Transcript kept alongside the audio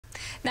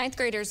Ninth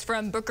graders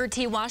from Booker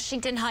T.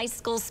 Washington High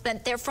School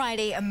spent their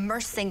Friday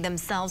immersing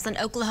themselves in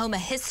Oklahoma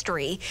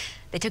history.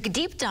 They took a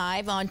deep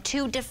dive on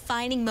two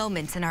defining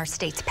moments in our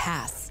state's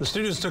past. The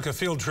students took a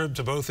field trip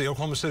to both the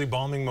Oklahoma City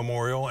Bombing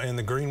Memorial and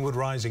the Greenwood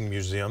Rising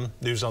Museum.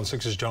 News on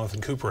 6's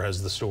Jonathan Cooper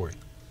has the story.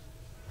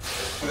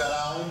 We got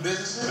our own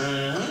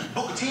businesses.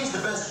 Booker T's the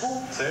best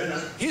food. Fair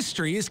enough.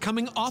 History is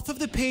coming off of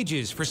the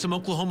pages for some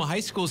Oklahoma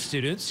high school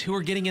students who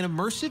are getting an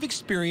immersive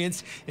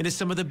experience into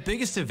some of the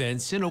biggest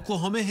events in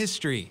Oklahoma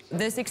history.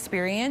 This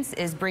experience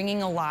is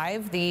bringing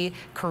alive the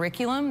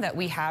curriculum that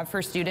we have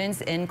for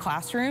students in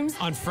classrooms.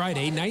 On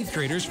Friday, ninth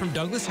graders from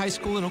Douglas High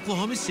School in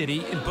Oklahoma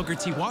City and Booker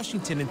T.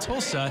 Washington in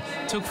Tulsa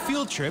took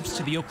field trips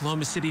to the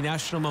Oklahoma City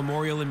National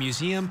Memorial and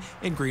Museum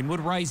and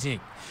Greenwood Rising.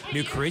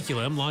 New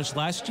curriculum launched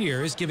last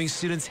year is giving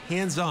students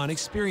hands-on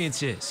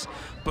experiences.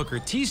 Booker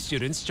T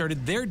students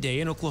started their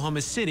day in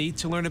Oklahoma City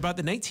to learn about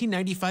the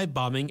 1995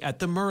 bombing at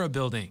the Murrah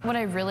building. What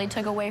I really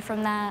took away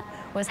from that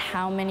was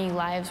how many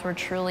lives were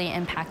truly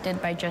impacted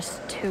by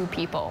just two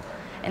people,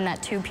 and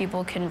that two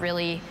people can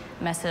really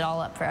mess it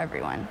all up for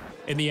everyone.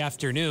 In the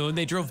afternoon,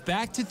 they drove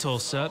back to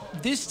Tulsa,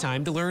 this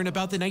time to learn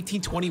about the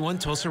 1921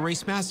 Tulsa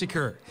Race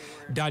Massacre.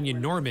 Danya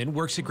Norman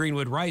works at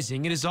Greenwood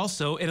Rising and is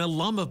also an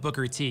alum of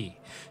Booker T.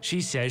 She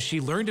says she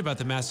learned about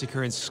the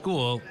massacre in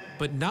school,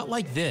 but not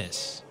like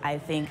this. I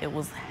think it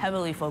was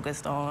heavily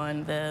focused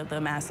on the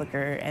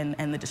massacre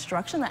and the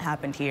destruction that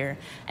happened here.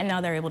 And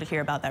now they're able to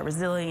hear about that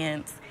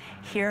resilience,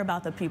 hear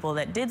about the people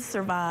that did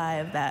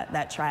survive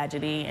that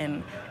tragedy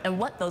and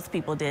what those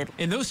people did.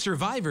 And those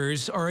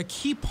survivors are a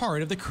key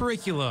part of the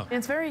curriculum.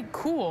 It's very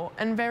cool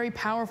and very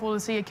powerful to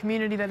see a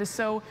community that is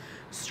so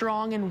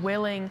strong and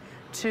willing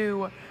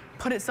to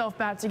put itself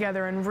back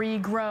together and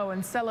regrow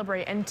and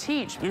celebrate and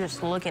teach. You're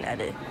just looking at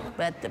it,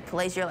 but at the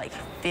place you're like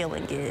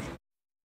feeling it.